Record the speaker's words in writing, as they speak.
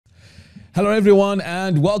Hello everyone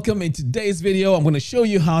and welcome. In today's video I'm going to show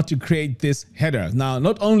you how to create this header. Now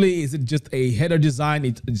not only is it just a header design,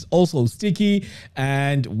 it is also sticky,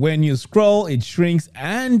 and when you scroll it shrinks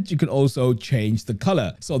and you can also change the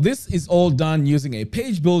color. So this is all done using a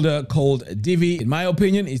page builder called Divi. In my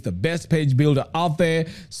opinion, it's the best page builder out there.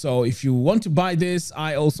 So if you want to buy this,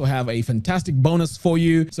 I also have a fantastic bonus for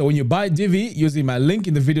you. So when you buy Divi using my link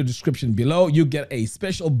in the video description below, you get a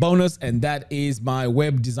special bonus, and that is my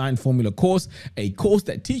web design formula course, a course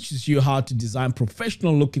that teaches you how to design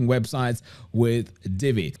professional looking websites with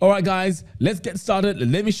Divi. All right, guys, let's get started.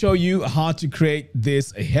 Let me show you how to create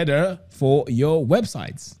this header for your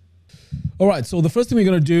websites. All right, so the first thing we're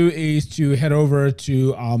going to do is to head over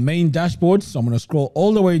to our main dashboard. So I'm going to scroll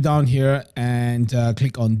all the way down here and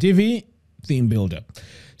click on Divi Theme Builder.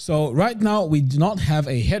 So right now we do not have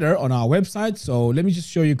a header on our website. So let me just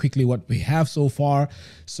show you quickly what we have so far.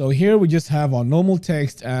 So here we just have our normal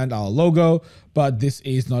text and our logo, but this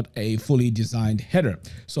is not a fully designed header.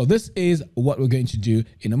 So this is what we're going to do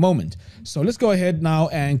in a moment. So let's go ahead now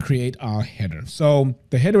and create our header. So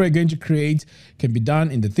the header we're going to create can be done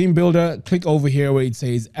in the theme builder. Click over here where it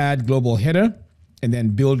says add global header and then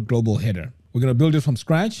build global header. We're going to build it from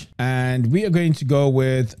scratch, and we are going to go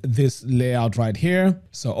with this layout right here.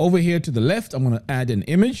 So over here to the left, I'm going to add an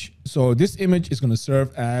image. So this image is going to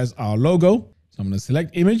serve as our logo. So I'm going to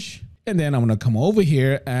select image, and then I'm going to come over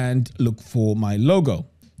here and look for my logo.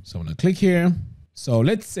 So I'm going to click here. So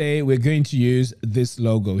let's say we're going to use this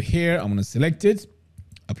logo here. I'm going to select it,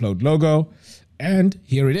 upload logo, and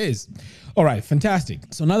here it is. All right, fantastic.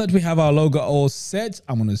 So now that we have our logo all set,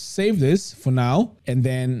 I'm going to save this for now, and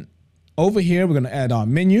then over here, we're going to add our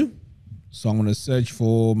menu. So I'm going to search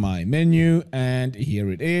for my menu, and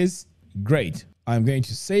here it is. Great. I'm going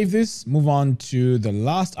to save this, move on to the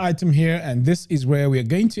last item here. And this is where we are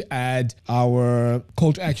going to add our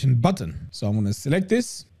call to action button. So I'm going to select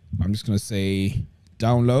this. I'm just going to say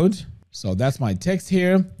download. So that's my text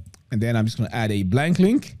here. And then I'm just going to add a blank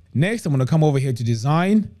link. Next, I'm going to come over here to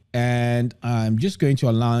design, and I'm just going to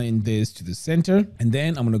align this to the center, and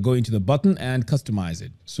then I'm going to go into the button and customize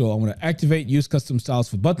it. So I'm going to activate use custom styles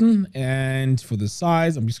for button, and for the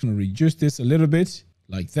size, I'm just going to reduce this a little bit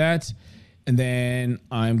like that. And then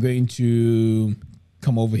I'm going to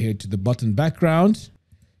come over here to the button background,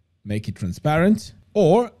 make it transparent,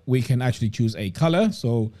 or we can actually choose a color.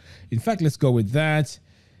 So in fact, let's go with that.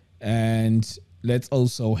 And let's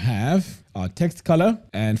also have our text color,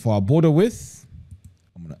 and for our border width,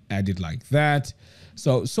 I'm going to add it like that.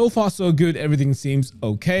 So far so good. Everything seems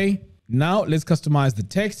okay. Now let's customize the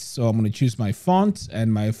text. So I'm going to choose my font,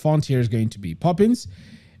 and my font here is going to be Poppins,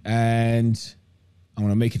 and I'm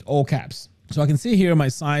going to make it all caps. So I can see here my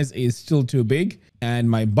size is still too big, and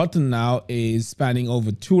my button now is spanning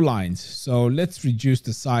over 2 lines. So let's reduce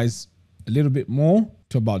the size a little bit more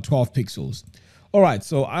to about 12 pixels. All right,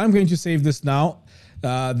 so I'm going to save this now.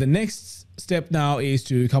 The next step now is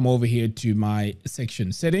to come over here to my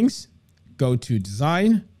section settings, go to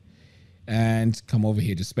design, and come over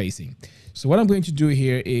here to spacing. So what I'm going to do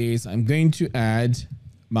here is I'm going to add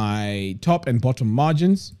my top and bottom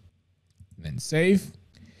margins, then save.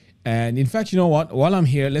 And in fact, you know what? While I'm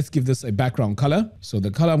here, let's give this a background color. So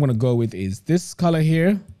the color I'm going to go with is this color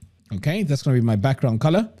here. Okay, that's going to be my background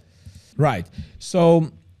color. Right.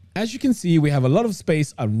 So as you can see, we have a lot of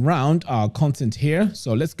space around our content here.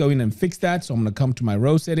 So let's go in and fix that. So I'm going to come to my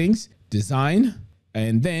row settings, design,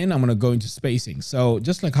 and then I'm going to go into spacing. So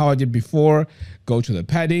just like how I did before, go to the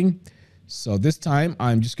padding. So this time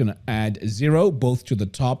I'm just going to add 0 both to the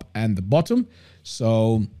top and the bottom.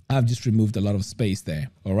 So I've just removed a lot of space there.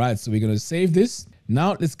 All right, so we're going to save this.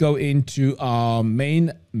 Now let's go into our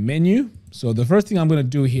main menu. So the first thing I'm going to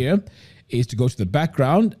do here is to go to the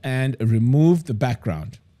background and remove the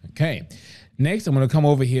background. Okay, next I'm going to come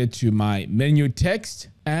over here to my menu text,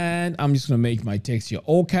 and I'm just going to make my text here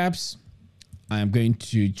all caps. I am going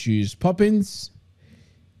to choose Poppins,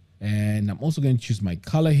 and I'm also going to choose my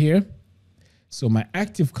color here. So my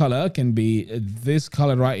active color can be this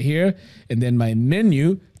color right here, and then my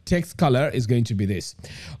menu text color is going to be this.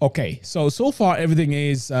 Okay, so far everything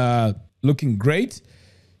is looking great.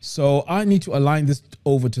 So I need to align this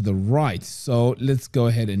over to the right. So let's go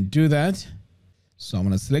ahead and do that. So I'm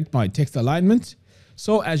going to select my text alignment.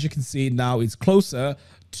 So as you can see now, it's closer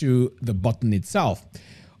to the button itself.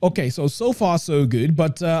 Okay, so far so good,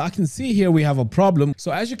 but I can see here we have a problem.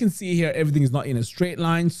 So as you can see here, everything is not in a straight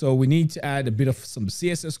line. So we need to add a bit of some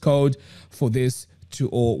CSS code for this to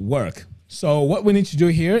all work. So what we need to do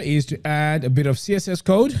here is to add a bit of CSS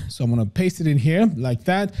code. So I'm going to paste it in here like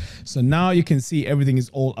that. So now you can see everything is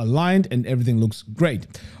all aligned and everything looks great.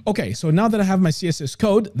 Okay, so now that I have my CSS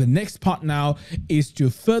code, the next part now is to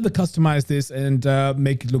further customize this and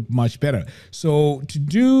make it look much better. So to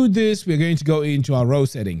do this, we're going to go into our row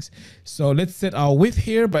settings. So let's set our width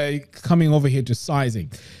here by coming over here to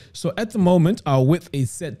sizing. So at the moment, our width is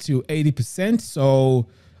set to 80%. So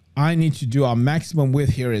I need to do our maximum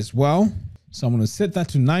width here as well. So I'm going to set that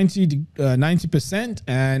to 90%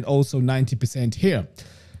 and also 90% here.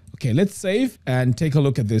 Okay, let's save and take a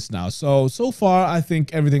look at this now. So far, I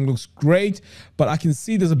think everything looks great, but I can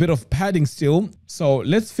see there's a bit of padding still. So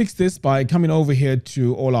let's fix this by coming over here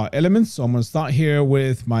to all our elements. So I'm going to start here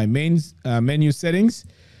with my main menu settings,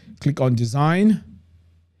 click on design,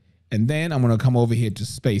 and then I'm going to come over here to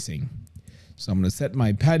spacing. So I'm going to set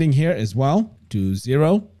my padding here as well to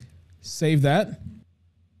 0. Save that.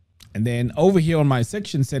 And then over here on my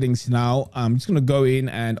section settings now, I'm just going to go in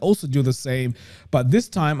and also do the same. But this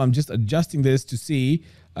time I'm just adjusting this to see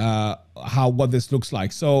what this looks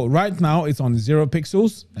like. So right now it's on 0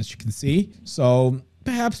 pixels, as you can see. So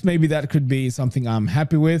perhaps maybe that could be something I'm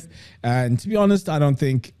happy with. And to be honest, I don't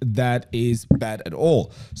think that is bad at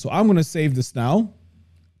all. So I'm going to save this now,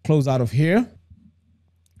 close out of here,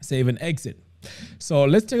 save and exit. So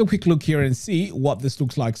let's take a quick look here and see what this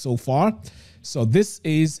looks like so far. So this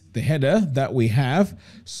is the header that we have.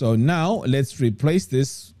 So now let's replace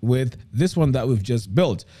this with this one that we've just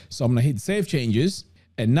built. So I'm going to hit save changes.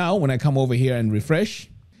 And now when I come over here and refresh,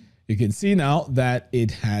 you can see now that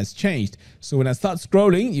it has changed. So when I start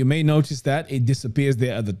scrolling, you may notice that it disappears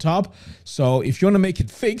there at the top. So if you want to make it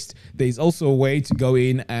fixed, there's also a way to go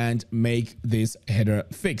in and make this header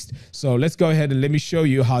fixed. So let's go ahead and let me show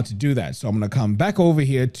you how to do that. So I'm going to come back over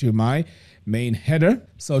here to my main header.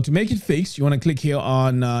 So to make it fixed, you want to click here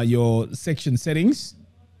on your section settings,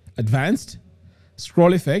 advanced,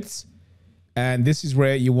 scroll effects. And this is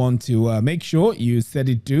where you want to make sure you set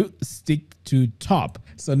it to stick to top.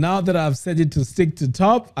 So now that I've set it to stick to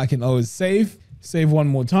top, I can always save one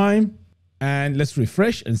more time, and let's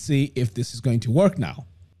refresh and see if this is going to work now.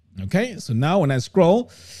 Okay, so now when I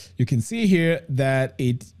scroll, you can see here that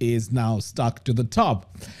it is now stuck to the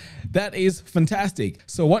top. That is fantastic.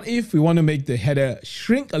 So what if we want to make the header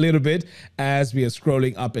shrink a little bit as we are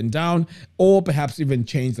scrolling up and down, or perhaps even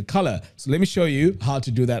change the color? So let me show you how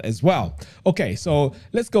to do that as well. Okay, so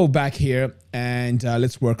let's go back here and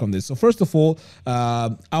let's work on this. So first of all, I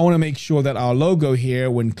want to make sure that our logo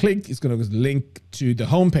here, when clicked, is going to link to the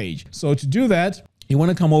home page. So to do that, you want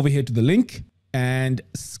to come over here to the link and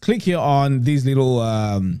click here on these little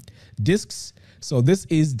discs. So this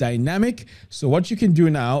is dynamic. So what you can do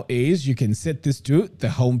now is you can set this to the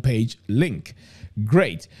homepage link.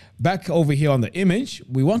 Great. Back over here on the image,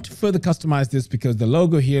 we want to further customize this because the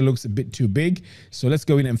logo here looks a bit too big. So let's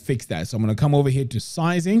go in and fix that. So I'm going to come over here to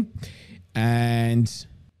sizing, and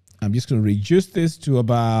I'm just going to reduce this to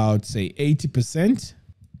about, say, 80%,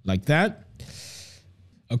 like that.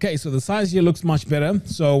 Okay, so the size here looks much better.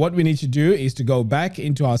 So what we need to do is to go back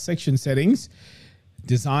into our section settings,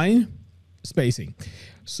 design, spacing.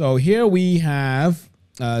 So here we have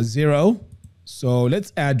 0. So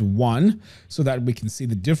let's add 1 so that we can see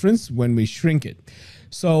the difference when we shrink it.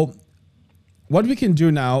 So what we can do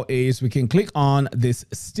now is we can click on this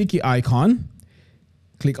sticky icon,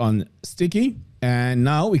 click on sticky, and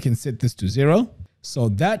now we can set this to 0. So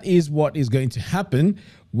that is what is going to happen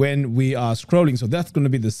when we are scrolling. So that's going to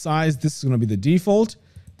be the size. This is going to be the default.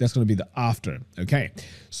 That's going to be the after. Okay.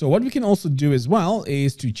 So what we can also do as well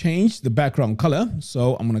is to change the background color.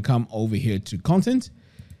 So I'm going to come over here to content,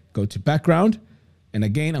 go to background. And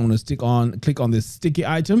again, I'm going to click on this sticky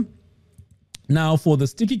item. Now for the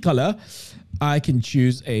sticky color, I can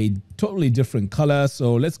choose a totally different color.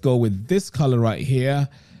 So let's go with this color right here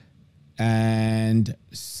and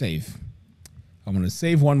save. I'm going to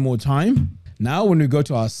save one more time. Now, when we go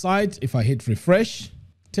to our site, if I hit refresh,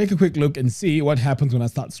 take a quick look and see what happens when I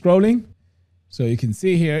start scrolling. So you can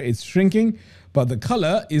see here it's shrinking, but the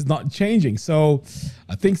color is not changing. So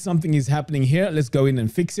I think something is happening here. Let's go in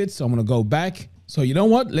and fix it. So I'm going to go back. So you know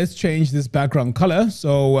what? Let's change this background color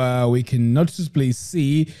so we can noticeably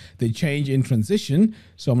see the change in transition.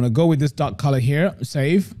 So I'm going to go with this dark color here,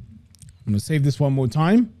 save. I'm going to save this one more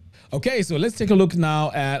time. Okay, so let's take a look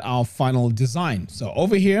now at our final design. So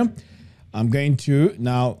over here, I'm going to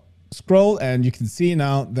now scroll, and you can see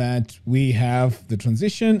now that we have the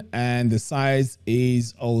transition and the size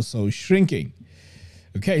is also shrinking.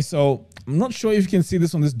 Okay, so I'm not sure if you can see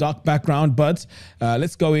this on this dark background, but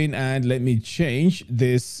let's go in and let me change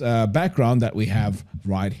this background that we have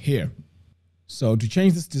right here. So to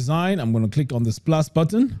change this design, I'm going to click on this plus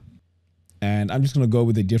button and I'm just going to go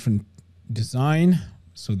with a different design.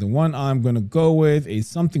 So the one I'm going to go with is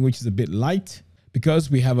something which is a bit light because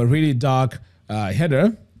we have a really dark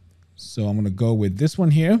header. So I'm going to go with this one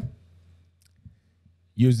here.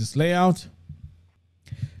 Use this layout.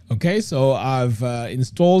 Okay, so I've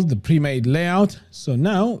installed the pre-made layout. So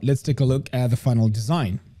now let's take a look at the final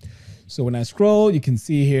design. So when I scroll, you can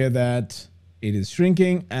see here that it is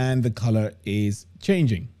shrinking and the color is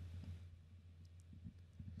changing.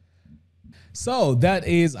 So that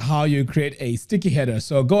is how you create a sticky header.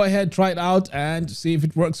 So go ahead, try it out and see if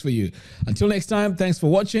it works for you. Until next time, thanks for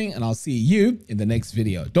watching and I'll see you in the next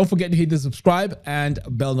video. Don't forget to hit the subscribe and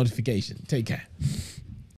bell notification. Take care.